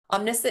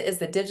Omnissa is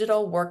the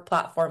digital work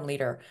platform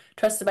leader,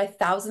 trusted by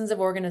thousands of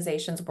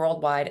organizations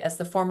worldwide as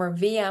the former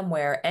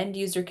VMware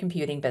end-user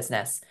computing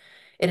business.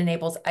 It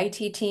enables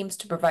IT teams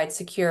to provide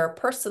secure,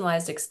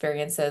 personalized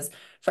experiences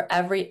for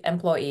every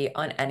employee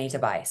on any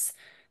device.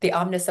 The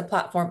Omnissa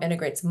platform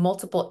integrates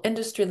multiple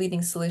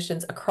industry-leading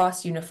solutions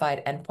across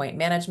unified endpoint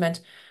management,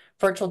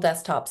 virtual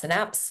desktops and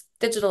apps,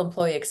 digital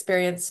employee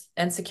experience,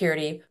 and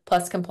security,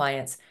 plus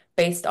compliance,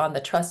 based on the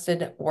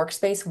trusted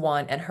Workspace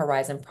ONE and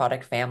Horizon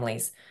product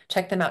families.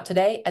 Check them out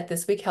today at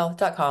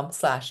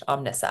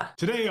thisweekhealth.com/Omnissa.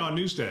 Today on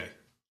Newsday.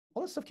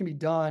 All this stuff can be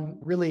done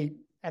really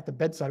at the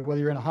bedside,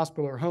 whether you're in a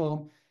hospital or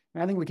home.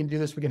 And I think we can do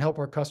this. We can help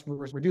our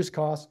customers reduce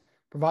costs,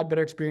 provide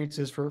better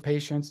experiences for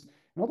patients,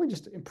 and hopefully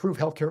just improve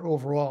healthcare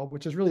overall,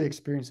 which is really the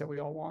experience that we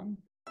all want.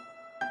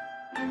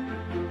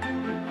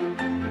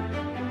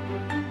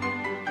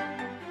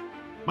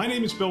 My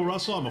name is Bill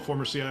Russell. I'm a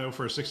former CIO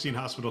for a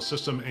 16-hospital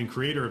system and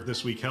creator of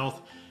This Week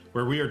Health,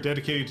 where we are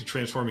dedicated to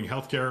transforming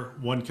healthcare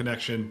one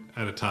connection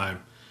at a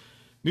time.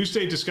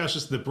 Newsday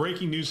discusses the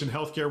breaking news in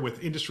healthcare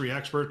with industry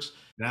experts.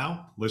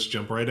 Now, let's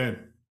jump right in.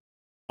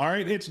 All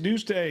right, it's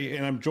Newsday,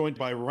 and I'm joined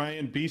by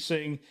Ryan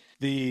Biesing,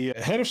 the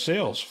head of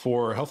sales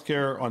for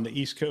healthcare on the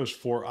East Coast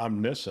for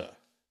Omnissa.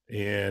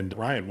 And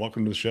Ryan,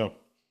 welcome to the show.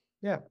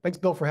 Yeah, thanks,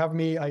 Bill, for having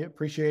me. I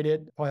appreciate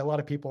it. Probably a lot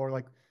of people are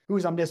like,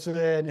 who's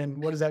Omnissa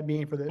and what does that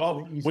mean for the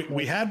East Coast?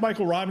 We had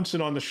Michael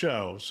Robinson on the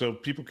show, so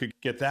people could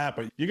get that.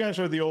 But you guys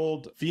are the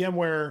old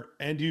VMware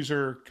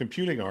end-user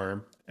computing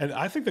arm. And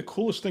I think the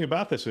coolest thing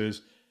about this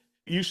is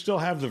you still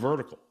have the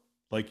vertical.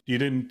 Like, you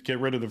didn't get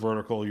rid of the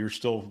vertical. You're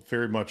still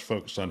very much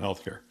focused on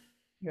healthcare.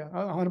 Yeah,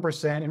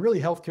 100%. And really,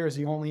 healthcare is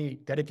the only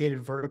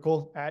dedicated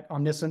vertical at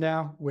Omnissa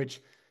now, which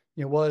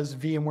was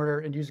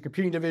VMware and user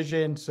computing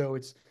division. So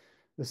it's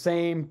the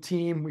same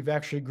team. We've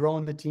actually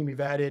grown the team. We've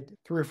added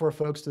 3 or 4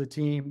 folks to the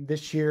team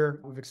this year.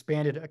 We've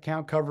expanded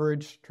account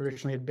coverage.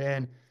 Traditionally, had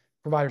been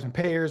providers and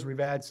payers. We've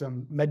added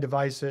some med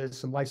devices,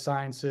 some life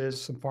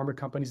sciences, some pharma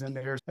companies in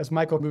there. As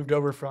Michael moved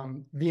over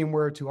from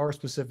VMware to our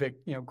specific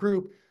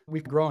group,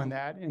 we've grown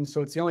that. And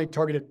so it's the only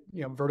targeted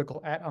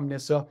vertical at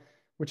Omnissa,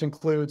 which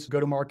includes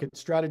go-to-market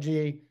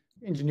strategy,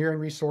 engineering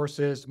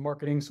resources,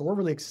 marketing. So we're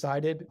really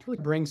excited to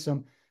really bring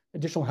some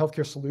additional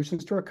healthcare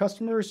solutions to our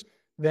customers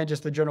than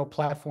just the general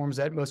platforms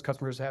that most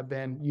customers have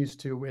been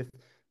used to with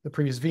the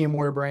previous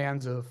VMware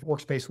brands of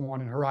Workspace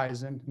ONE and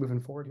Horizon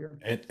moving forward here.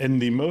 And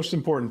the most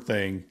important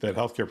thing that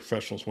healthcare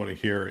professionals want to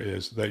hear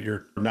is that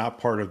you're not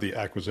part of the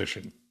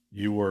acquisition.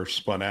 You were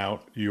spun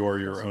out. You are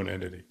your own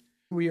entity.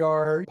 We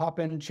are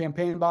popping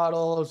champagne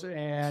bottles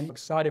and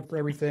excited for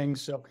everything.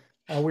 So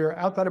we are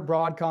outside of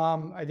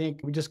Broadcom. I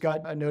think we just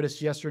got a notice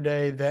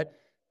yesterday that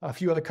a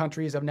few other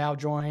countries have now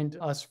joined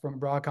us from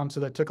Broadcom,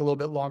 so that took a little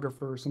bit longer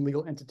for some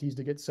legal entities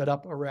to get set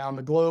up around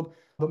the globe.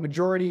 But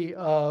majority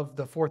of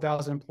the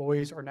 4,000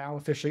 employees are now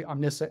officially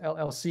Omnissa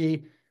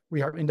LLC.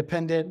 We are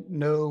independent,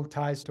 no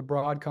ties to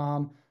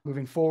Broadcom.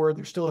 Moving forward,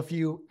 there's still a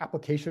few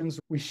applications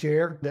we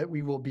share that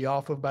we will be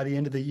off of by the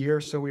end of the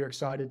year, so we are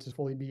excited to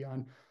fully be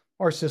on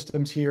our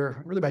systems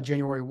here. Really by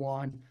January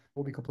 1,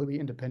 we'll be completely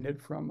independent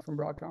from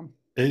Broadcom.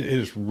 It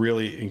is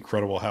really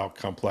incredible how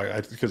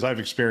complex, because I've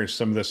experienced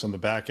some of this on the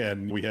back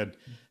end. We had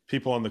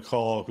people on the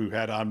call who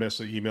had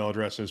Omnissa email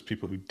addresses,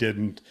 people who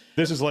didn't.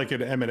 This is like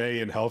an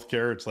M&A in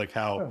healthcare. It's like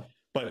how,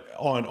 but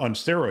on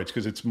steroids,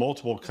 because it's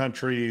multiple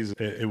countries.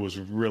 It was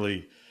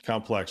really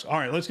complex. All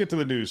right, let's get to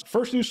the news.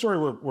 First news story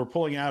we're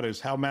pulling out is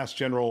how Mass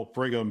General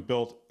Brigham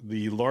built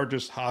the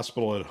largest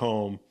hospital at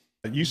home.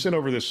 You sent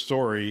over this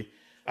story.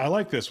 I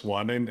like this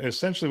one. And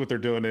essentially what they're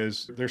doing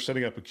is they're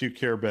setting up acute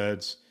care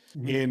beds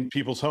in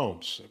people's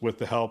homes with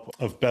the help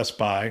of Best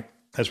Buy.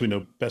 As we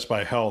know, Best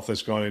Buy Health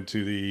has gone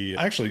into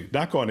actually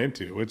not gone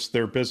into, it's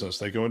their business.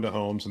 They go into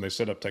homes and they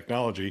set up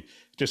technology.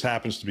 It just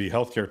happens to be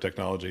healthcare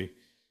technology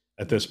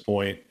at this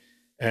point.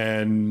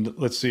 And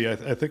let's see, I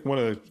think one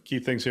of the key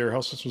things here,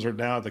 health systems are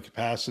now at the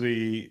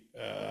capacity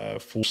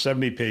for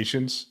 70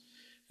 patients.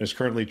 And is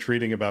currently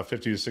treating about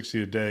 50 to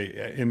 60 a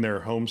day in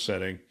their home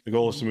setting. The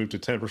goal is to move to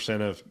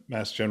 10% of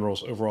Mass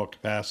General's overall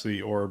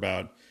capacity, or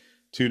about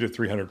 200 to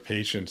 300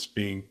 patients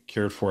being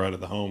cared for out of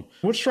the home.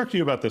 What struck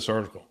you about this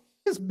article?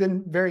 It's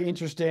been very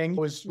interesting.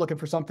 I was looking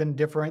for something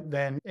different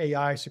than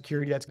AI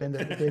security. That's been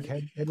the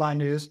big headline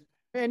news.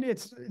 And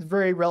it's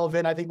very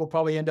relevant. I think we'll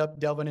probably end up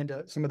delving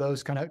into some of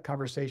those kind of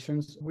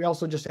conversations. We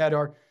also just had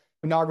our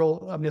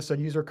inaugural Omnissa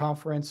user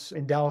conference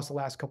in Dallas the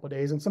last couple of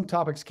days, and some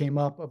topics came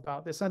up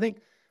about this. I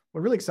think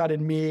what really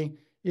excited me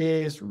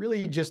is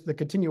really just the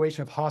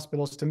continuation of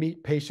hospitals to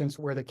meet patients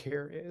where the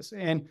care is.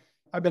 And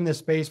I've been in this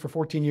space for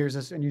 14 years,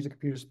 this end user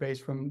computer space,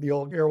 from the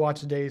old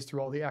AirWatch days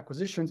through all the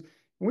acquisitions.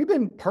 And we've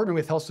been partnering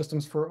with health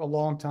systems for a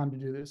long time to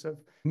do this.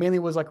 Mainly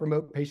was like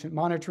remote patient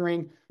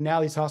monitoring.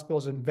 Now these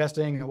hospitals are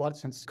investing a lot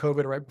since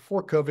COVID, or right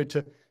before COVID,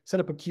 to set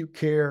up acute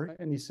care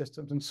in these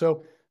systems. And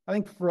so I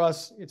think for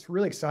us, it's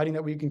really exciting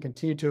that we can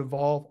continue to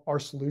evolve our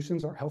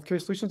solutions, our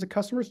healthcare solutions to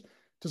customers,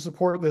 to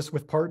support this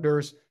with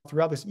partners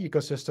throughout this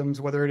ecosystems,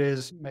 whether it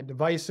is med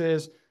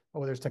devices,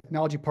 whether it's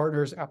technology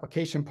partners,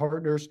 application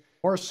partners.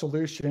 Our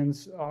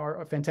solutions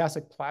are a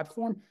fantastic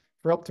platform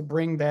for help to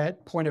bring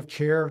that point of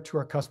care to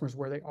our customers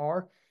where they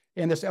are.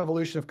 And this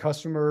evolution of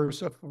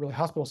customers, of really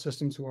hospital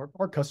systems who are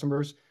our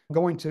customers,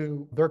 going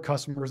to their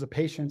customers, the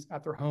patients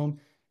at their home,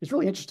 is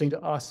really interesting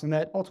to us. And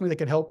that ultimately they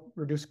can help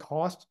reduce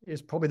cost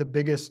is probably the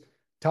biggest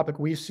topic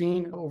we've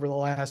seen over the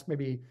last,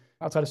 maybe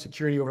outside of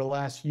security over the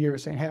last year,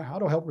 saying, hey, how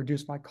do I help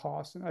reduce my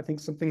costs? And I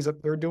think some things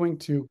that they're doing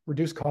to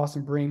reduce costs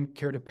and bring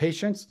care to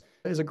patients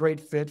is a great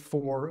fit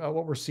for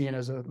what we're seeing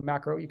as a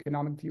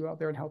macroeconomic view out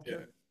there in healthcare.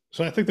 Yeah.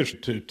 So I think there's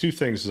two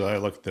things as I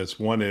look at this.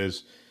 One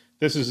is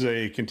this is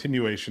a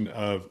continuation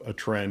of a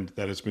trend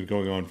that has been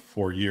going on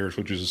for years,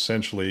 which is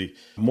essentially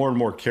more and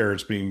more care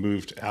is being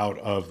moved out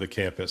of the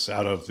campus,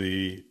 out of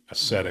the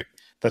setting.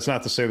 That's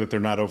not to say that they're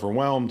not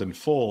overwhelmed and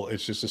full.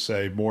 It's just to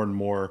say more and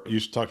more. You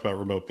talked about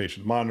remote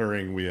patient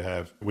monitoring. We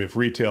have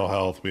retail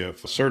health. We have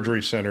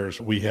surgery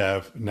centers. We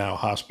have now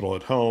hospital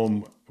at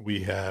home. We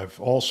have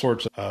all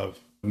sorts of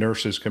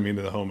nurses coming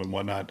into the home and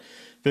whatnot.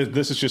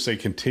 This is just a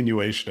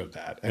continuation of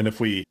that. And if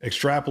we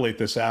extrapolate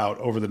this out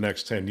over the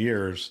next 10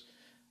 years,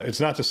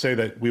 it's not to say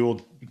that we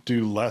will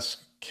do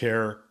less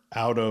care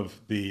out of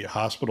the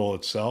hospital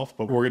itself,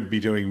 but we're going to be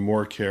doing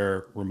more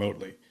care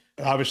remotely.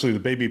 Obviously, the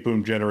baby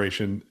boom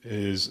generation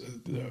is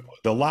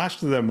the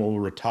last of them will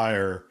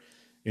retire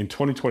in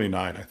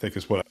 2029, I think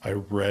is what I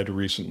read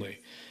recently.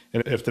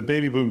 And if the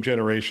baby boom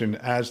generation,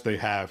 as they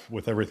have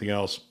with everything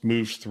else,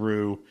 moves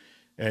through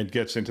and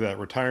gets into that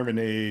retirement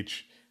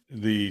age,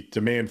 the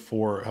demand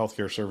for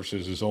healthcare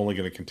services is only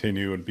going to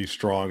continue and be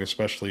strong,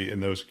 especially in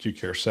those acute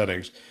care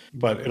settings.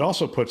 But it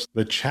also puts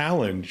the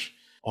challenge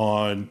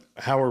on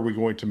how are we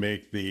going to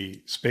make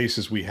the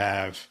spaces we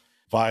have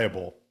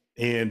viable.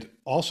 And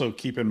also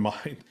keep in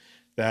mind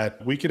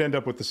that we could end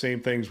up with the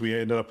same things we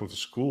ended up with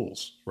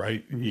schools,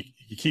 right?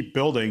 You keep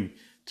building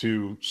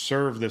to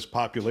serve this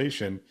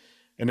population.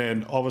 And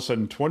then all of a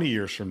sudden, 20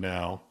 years from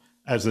now,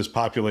 as this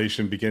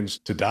population begins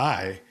to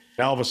die,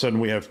 now all of a sudden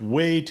we have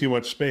way too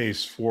much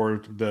space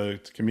for the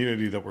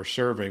community that we're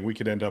serving. We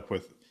could end up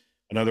with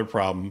another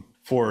problem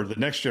for the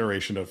next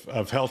generation of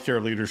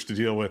healthcare leaders to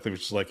deal with,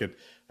 which is like an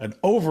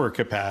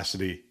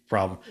overcapacity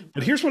problem.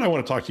 But here's what I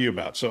want to talk to you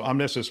about. So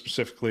Omnissa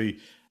specifically,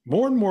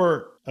 more and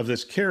more of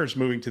this care is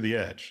moving to the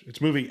edge.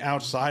 It's moving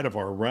outside of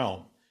our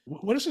realm.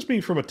 What does this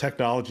mean from a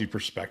technology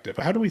perspective?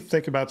 How do we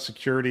think about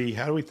security?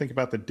 How do we think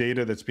about the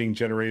data that's being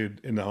generated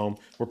in the home?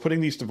 We're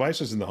putting these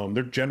devices in the home.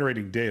 They're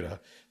generating data.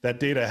 That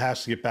data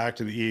has to get back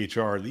to the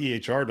EHR. The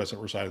EHR doesn't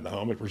reside in the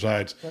home. It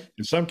resides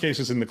in some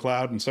cases in the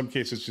cloud, in some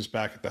cases just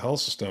back at the health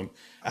system.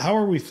 How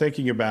are we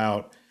thinking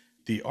about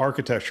the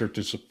architecture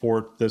to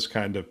support this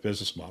kind of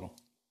business model?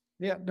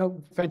 Yeah,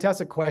 no,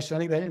 fantastic question. I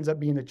think that ends up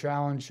being the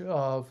challenge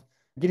of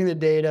getting the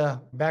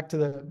data back to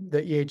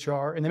the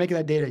EHR and then making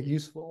that data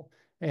useful,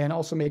 and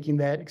also making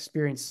that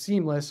experience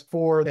seamless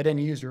for that end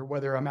user,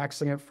 whether I'm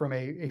accessing it from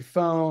a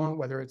phone,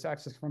 whether it's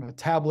accessed from a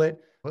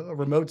tablet, a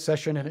remote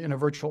session in a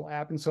virtual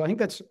app. And so I think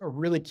that's a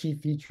really key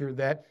feature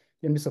that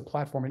the Omnissa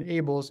platform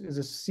enables, is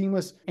a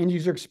seamless end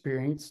user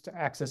experience to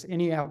access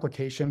any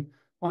application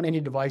on any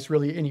device,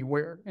 really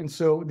anywhere. And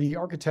so the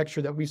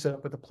architecture that we set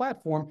up with the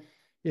platform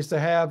is to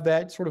have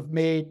that sort of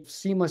made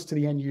seamless to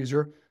the end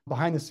user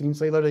behind the scenes.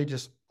 They literally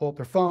just pull up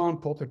their phone,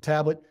 pull up their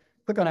tablet,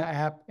 click on an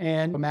app,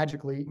 and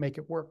magically make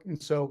it work.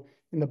 And so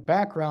in the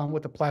background,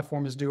 what the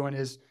platform is doing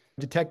is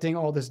detecting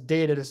all this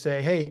data to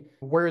say, hey,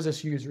 where is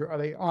this user? Are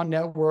they on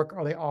network?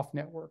 Are they off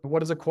network?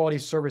 What is the quality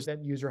of service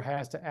that user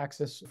has to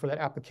access for that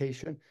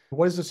application?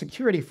 What is the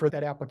security for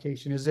that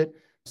application? Is it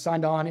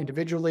signed on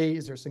individually?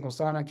 Is there single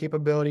sign-on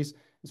capabilities?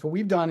 And so what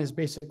we've done is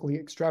basically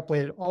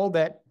extrapolated all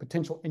that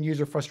potential end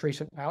user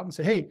frustration out and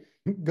said, hey,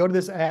 go to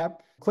this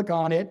app, click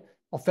on it,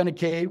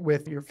 authenticate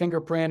with your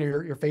fingerprint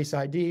or your Face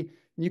ID.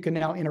 You can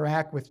now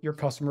interact with your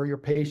customer, your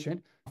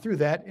patient through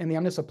that. And the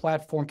Omnissa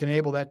platform can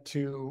enable that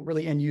to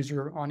really end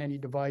user on any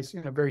device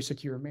in a very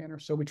secure manner.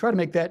 So we try to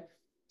make that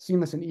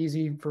seamless and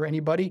easy for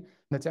anybody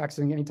that's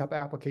accessing any type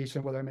of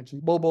application, whether I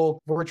mentioned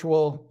mobile,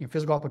 virtual,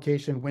 physical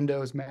application,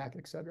 Windows, Mac,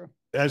 et cetera.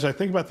 As I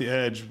think about the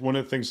edge, one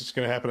of the things that's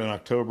going to happen in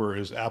October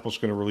is Apple's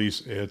going to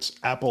release its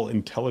Apple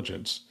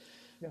Intelligence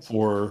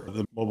for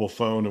the mobile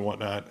phone and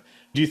whatnot.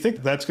 Do you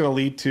think that's going to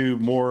lead to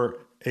more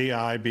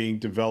AI being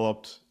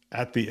developed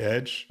at the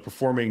edge,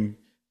 performing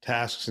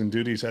tasks and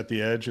duties at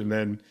the edge, and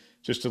then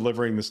just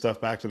delivering the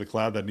stuff back to the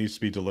cloud that needs to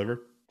be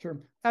delivered? Sure,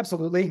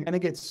 absolutely. I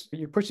think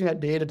you're pushing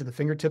that data to the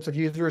fingertips of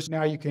users.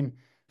 Now you can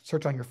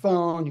search on your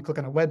phone, you click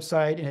on a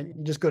website, and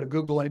you just go to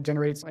Google and it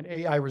generates an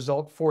AI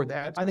result for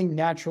that. I think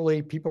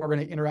naturally people are going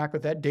to interact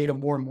with that data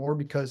more and more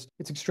because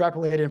it's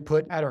extrapolated and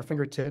put at our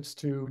fingertips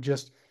to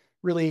just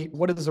really,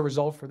 what is the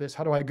result for this?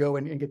 How do I go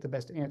and get the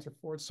best answer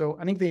for it? So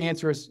I think the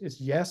answer is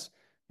yes.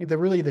 I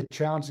think the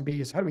challenge to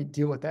be is how do we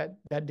deal with that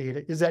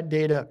data? Is that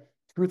data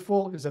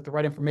truthful? Is that the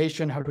right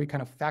information? How do we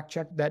kind of fact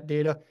check that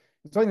data?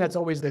 So I think that's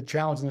always the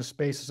challenge in this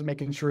space, is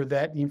making sure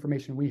that the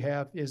information we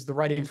have is the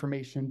right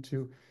information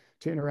to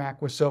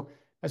interact with. So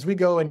as we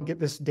go and get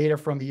this data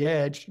from the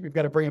edge, we've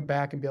got to bring it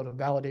back and be able to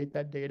validate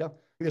that data.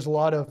 There's a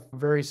lot of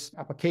various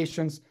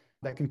applications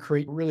that can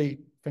create really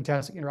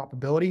fantastic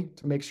interoperability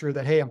to make sure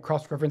that, hey, I'm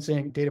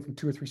cross-referencing data from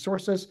 2 or 3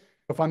 sources.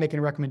 If I'm making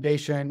a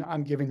recommendation,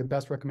 I'm giving the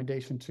best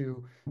recommendation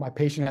to my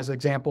patient as an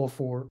example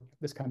for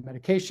this kind of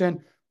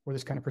medication or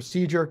this kind of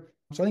procedure.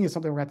 So I think it's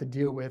something we're going to have to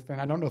deal with.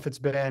 And I don't know if it's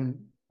been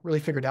really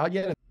figured out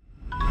yet.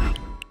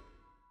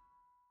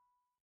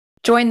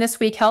 Join This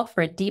Week Health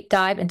for a deep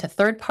dive into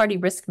third-party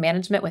risk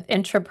management with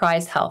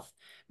Enterprise Health.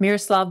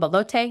 Miroslav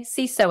Balote,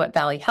 CISO at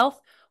Valley Health,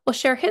 will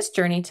share his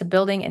journey to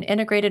building an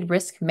integrated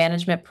risk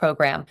management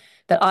program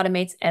that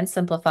automates and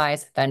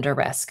simplifies vendor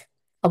risk.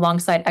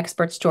 Alongside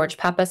experts George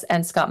Pappas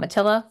and Scott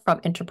Matilla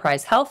from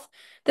Enterprise Health,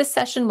 this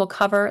session will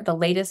cover the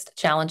latest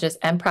challenges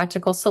and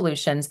practical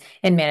solutions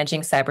in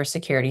managing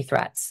cybersecurity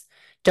threats.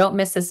 Don't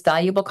miss this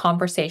valuable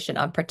conversation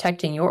on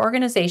protecting your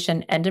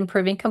organization and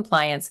improving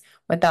compliance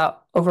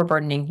without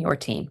overburdening your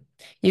team.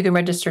 You can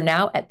register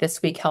now at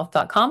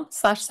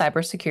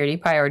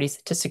thisweekhealth.com/cybersecurity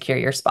priorities to secure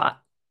your spot.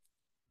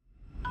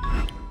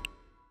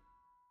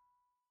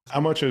 How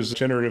much has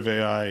generative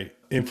AI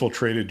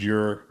infiltrated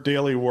your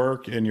daily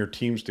work and your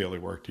team's daily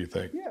work, do you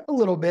think? Yeah, a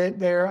little bit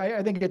there.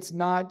 I think it's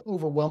not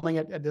overwhelming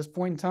at this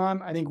point in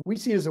time. I think we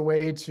see it as a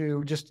way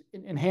to just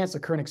enhance the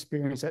current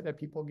experience that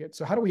people get.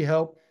 So how do we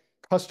help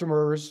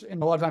customers?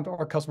 And a lot of times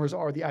our customers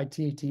are the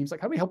IT teams.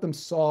 Like, how do we help them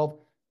solve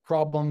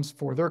problems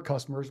for their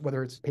customers,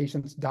 whether it's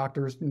patients,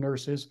 doctors,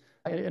 nurses,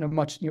 in a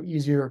much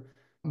easier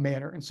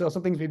manner? And so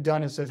some things we've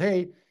done is says,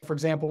 hey, for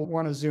example, we're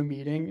on a Zoom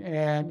meeting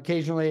and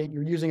occasionally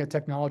you're using a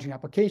technology and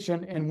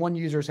application and one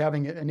user is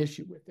having an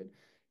issue with it.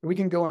 We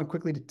can go and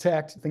quickly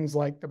detect things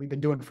like that we've been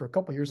doing for a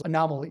couple of years,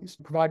 anomalies,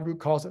 provide root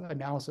cause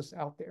analysis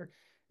out there.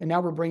 And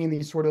now we're bringing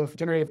these sort of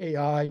generative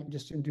AI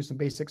just to do some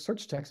basic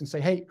search text and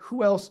say, hey,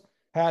 who else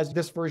has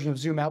this version of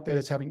Zoom out there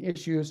that's having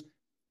issues?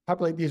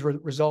 Populate these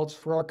results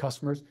for our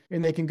customers,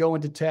 and they can go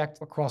and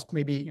detect across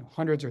maybe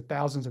hundreds or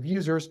thousands of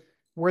users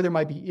where there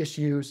might be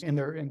issues in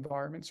their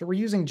environment. So we're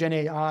using Gen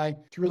AI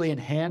to really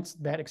enhance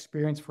that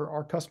experience for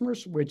our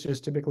customers, which is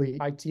typically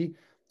IT,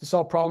 to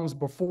solve problems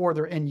before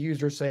their end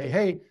users say,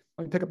 hey,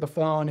 let me pick up the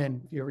phone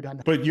and you ever done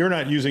that? But you're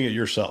not using it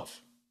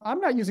yourself.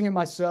 I'm not using it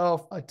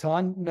myself a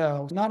ton.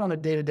 No, not on a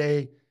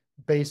day-to-day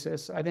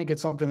basis. I think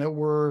it's something that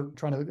we're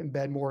trying to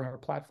embed more in our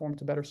platform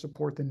to better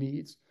support the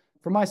needs.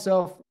 For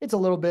myself, it's a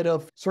little bit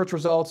of search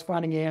results,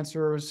 finding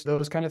answers,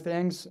 those kind of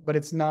things, but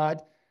it's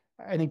not,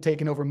 I think,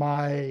 taking over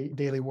my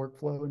daily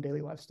workflow and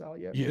daily lifestyle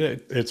yet. Yeah,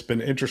 it's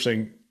been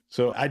interesting.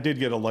 So I did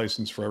get a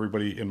license for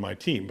everybody in my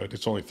team, but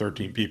it's only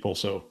 13 people,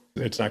 so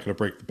it's not going to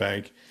break the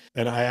bank.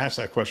 And I asked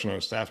that question on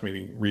a staff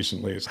meeting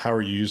recently, is how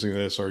are you using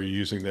this? Are you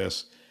using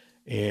this?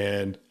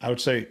 And I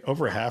would say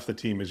over half the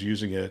team is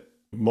using it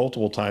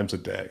multiple times a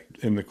day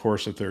in the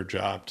course of their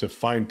job to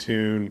fine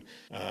tune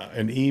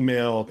an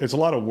email. It's a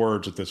lot of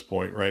words at this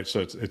point, right? So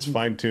it's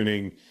fine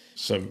tuning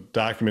some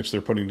documents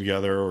they're putting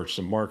together or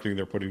some marketing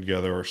they're putting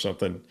together or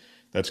something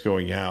that's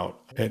going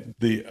out. And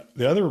the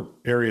other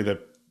area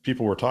that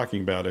people were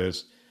talking about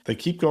is they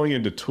keep going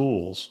into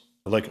tools,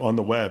 like on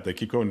the web, they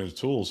keep going into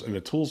tools, and the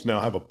tools now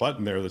have a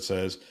button there that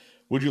says,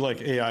 would you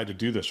like AI to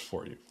do this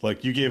for you?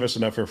 Like, you gave us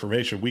enough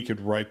information, we could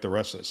write the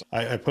rest of this.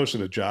 I posted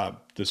a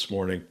job this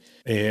morning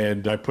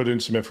and I put in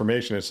some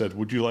information. It said,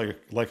 would you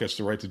like us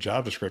to write the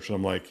job description?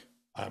 I'm like,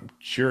 I'm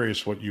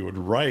curious what you would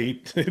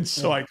write. And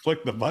so I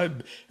clicked the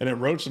button and it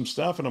wrote some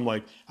stuff. And I'm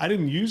like, I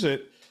didn't use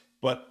it,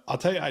 but I'll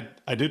tell you,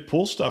 I did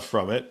pull stuff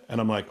from it.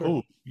 And I'm like,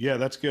 oh, yeah,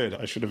 that's good.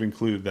 I should have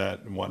included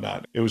that and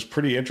whatnot. It was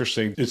pretty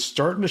interesting. It's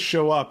starting to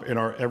show up in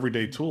our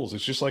everyday tools.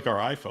 It's just like our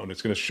iPhone.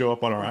 It's going to show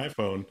up on our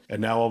iPhone.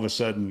 And now all of a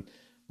sudden,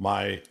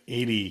 my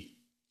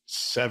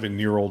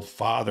 87-year-old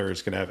father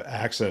is going to have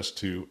access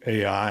to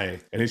AI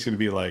and he's going to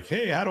be like,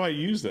 hey, how do I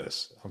use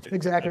this?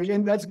 Exactly.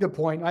 And that's a good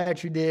point. I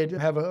actually did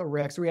have a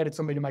rec. So we added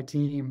somebody to my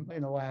team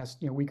in the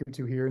last week or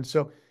two here. And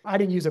so I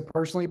didn't use it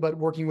personally, but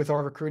working with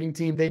our recruiting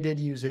team, they did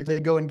use it.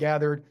 They go and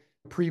gathered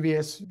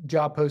previous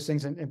job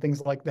postings and things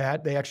like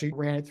that. They actually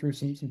ran it through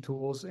some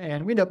tools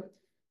and we ended up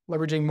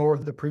leveraging more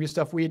of the previous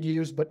stuff we had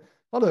used, but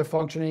a lot of the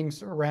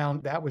functionings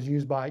around that was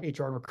used by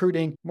HR and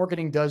recruiting.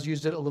 Marketing does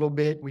use it a little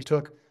bit. We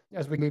took,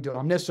 as we moved to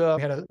Omnissa,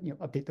 we had to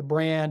update the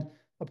brand,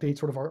 update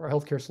sort of our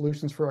healthcare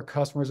solutions for our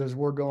customers as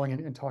we're going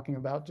and talking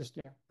about just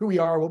who we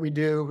are, what we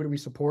do, who do we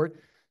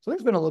support. So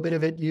there's been a little bit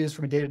of it used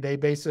from a day-to-day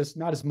basis,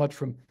 not as much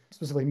from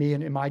specifically me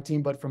and my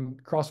team, but from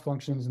cross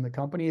functions in the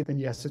company. Then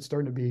yes, it's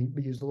starting to be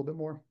used a little bit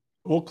more.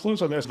 We'll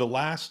close on this.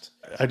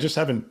 I just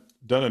haven't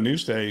done a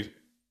Newsday,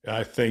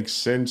 I think,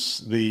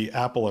 since the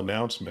Apple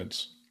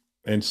announcements.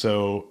 And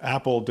so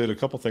Apple did a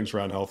couple things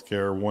around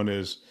healthcare. One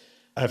is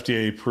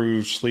FDA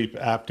approved sleep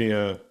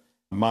apnea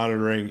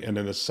monitoring. And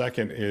then the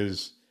second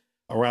is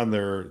around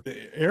the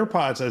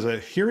AirPods as a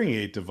hearing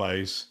aid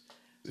device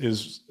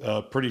is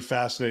pretty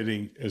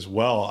fascinating as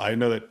well. I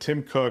know that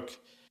Tim Cook,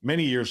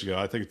 many years ago,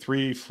 I think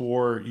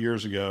 3-4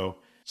 years ago,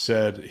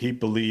 said he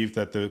believed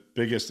that the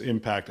biggest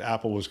impact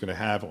Apple was going to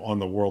have on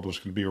the world was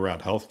going to be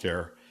around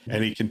healthcare.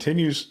 And he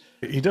continues,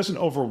 he doesn't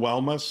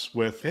overwhelm us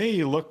with,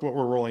 hey, look what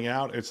we're rolling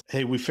out. It's,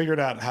 hey, we figured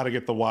out how to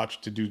get the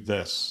watch to do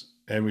this.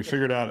 And we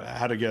figured out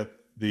how to get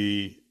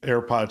the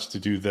AirPods to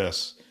do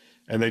this.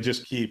 And they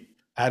just keep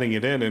adding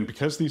it in. And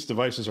because these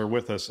devices are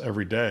with us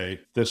every day,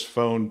 this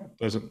phone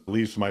doesn't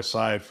leave my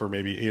side for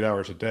maybe 8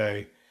 hours a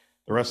day.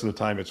 The rest of the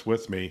time it's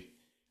with me.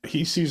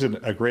 He sees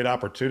a great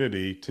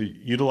opportunity to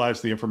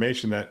utilize the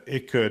information that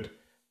it could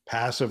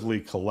passively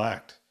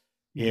collect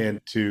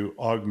and to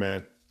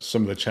augment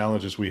some of the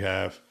challenges we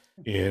have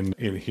in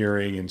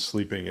hearing and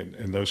sleeping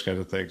and those kinds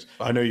of things.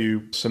 I know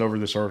you sent over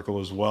this article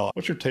as well.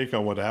 What's your take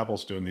on what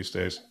Apple's doing these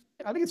days?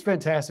 I think it's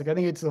fantastic. I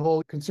think it's the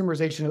whole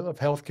consumerization of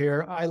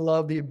healthcare. I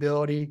love the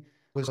ability.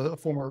 I was a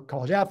former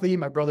college athlete.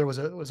 My brother was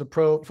a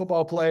pro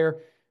football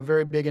player,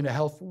 very big into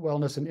health,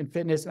 wellness, and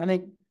fitness. I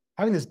think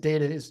having this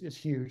data is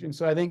huge. And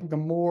so I think the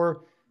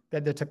more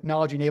that the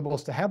technology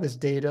enables us to have this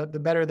data, the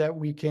better that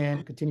we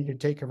can continue to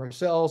take care of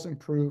ourselves,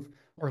 improve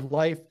our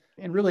life,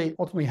 and really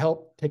ultimately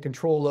help take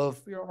control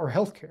of our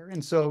healthcare.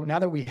 And so now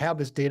that we have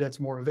this data, it's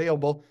more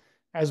available.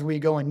 As we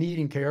go and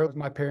needing care,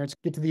 my parents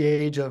get to the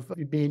age of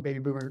being baby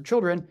boomer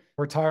children,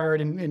 retired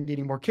and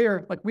needing more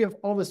care, like we have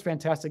all this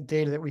fantastic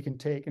data that we can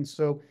take. And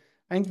so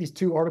I think these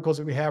two articles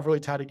that we have really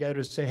tie together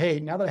to say, hey,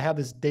 now that I have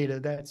this data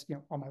that's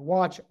on my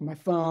watch, on my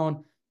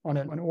phone, on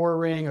an Oura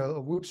ring,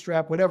 a Whoop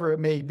strap, whatever it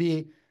may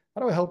be,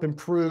 how do I help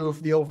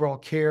improve the overall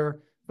care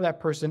for that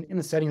person in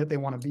the setting that they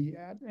want to be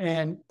at?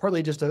 And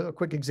partly just a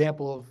quick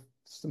example of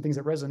some things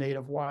that resonate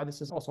of why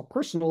this is also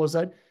personal is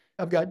that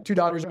I've got 2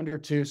 daughters under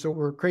 2, so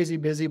we're crazy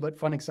busy, but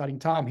fun, exciting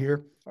time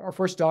here. Our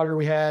first daughter,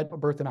 we had a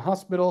birth in a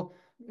hospital.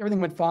 Everything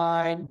went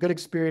fine, good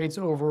experience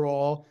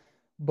overall.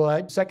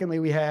 But secondly,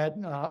 we had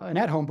an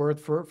at-home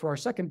birth for our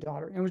second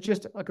daughter. And it was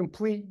just a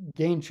complete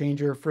game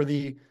changer for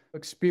the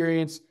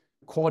experience.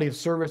 Quality of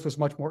service was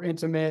much more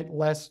intimate,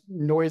 less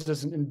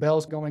noises and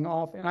bells going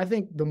off. And I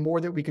think the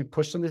more that we can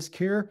push some of this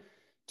care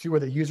to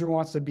where the user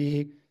wants to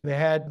be, they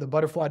had the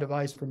Butterfly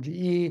device from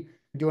GE,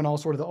 doing all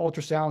sort of the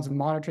ultrasounds and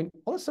monitoring.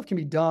 All this stuff can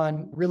be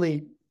done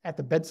really at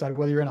the bedside,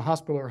 whether you're in a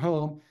hospital or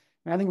home.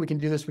 And I think we can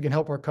do this. We can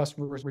help our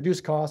customers reduce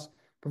costs,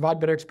 provide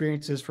better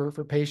experiences for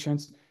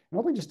patients, and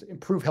hopefully just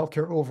improve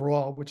healthcare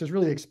overall, which is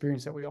really the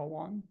experience that we all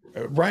want.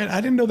 Ryan, I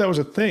didn't know that was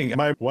a thing.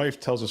 My wife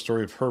tells a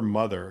story of her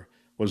mother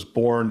was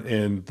born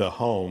in the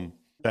home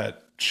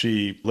that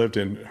she lived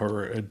in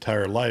her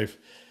entire life.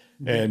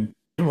 And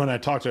when I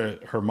talked to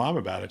her mom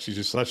about it, she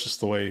just, that's just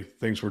the way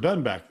things were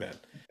done back then.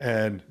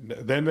 And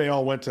then they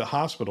all went to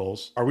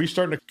hospitals. Are we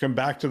starting to come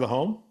back to the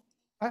home?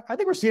 I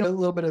think we're seeing a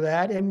little bit of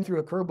that and threw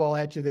a curveball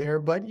at you there.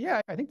 But yeah,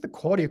 I think the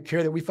quality of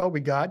care that we felt we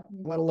got,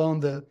 let alone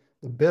the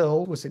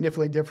bill, was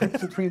significantly different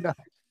between the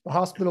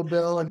hospital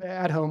bill and the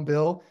at-home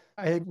bill.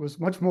 I think was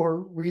much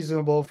more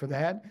reasonable for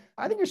that.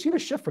 I think you're seeing a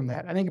shift from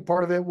that. I think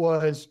part of it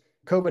was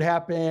COVID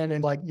happened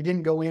and like you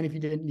didn't go in if you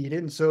didn't need it.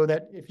 And so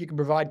that if you can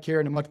provide care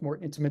in a much more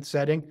intimate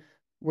setting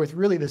with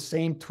really the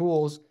same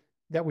tools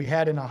that we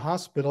had in a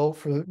hospital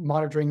for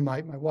monitoring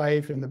my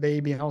wife and the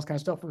baby and all this kind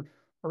of stuff are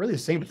really the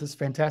same with this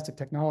fantastic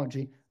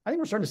technology. I think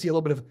we're starting to see a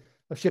little bit of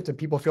a shift and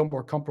people feel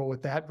more comfortable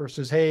with that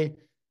versus, hey,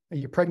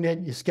 you're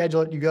pregnant, you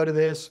schedule it, you go to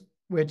this,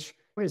 which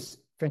is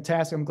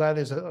fantastic. I'm glad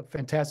there's a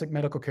fantastic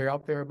medical care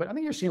out there, but I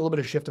think you're seeing a little bit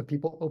of shift of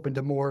people open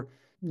to more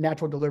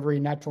natural delivery,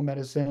 natural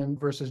medicine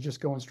versus just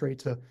going straight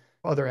to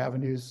other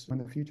avenues in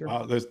the future.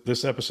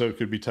 This episode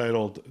could be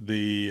titled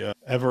The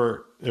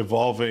Ever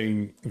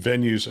Evolving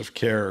Venues of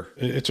Care.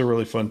 It's a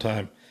really fun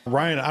time.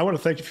 Ryan, I want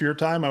to thank you for your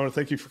time. I want to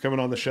thank you for coming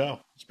on the show.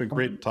 It's been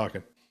great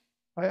talking.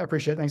 I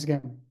appreciate it. Thanks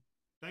again.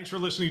 Thanks for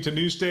listening to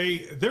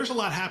Newsday. There's a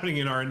lot happening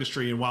in our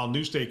industry, and while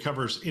Newsday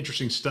covers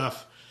interesting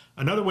stuff,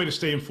 another way to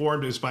stay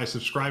informed is by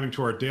subscribing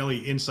to our daily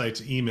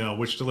insights email,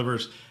 which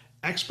delivers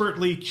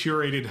expertly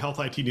curated health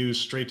IT news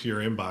straight to your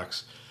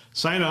inbox.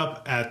 Sign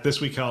up at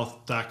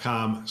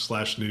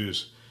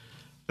thisweekhealth.com/news.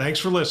 Thanks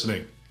for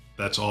listening.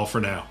 That's all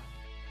for now.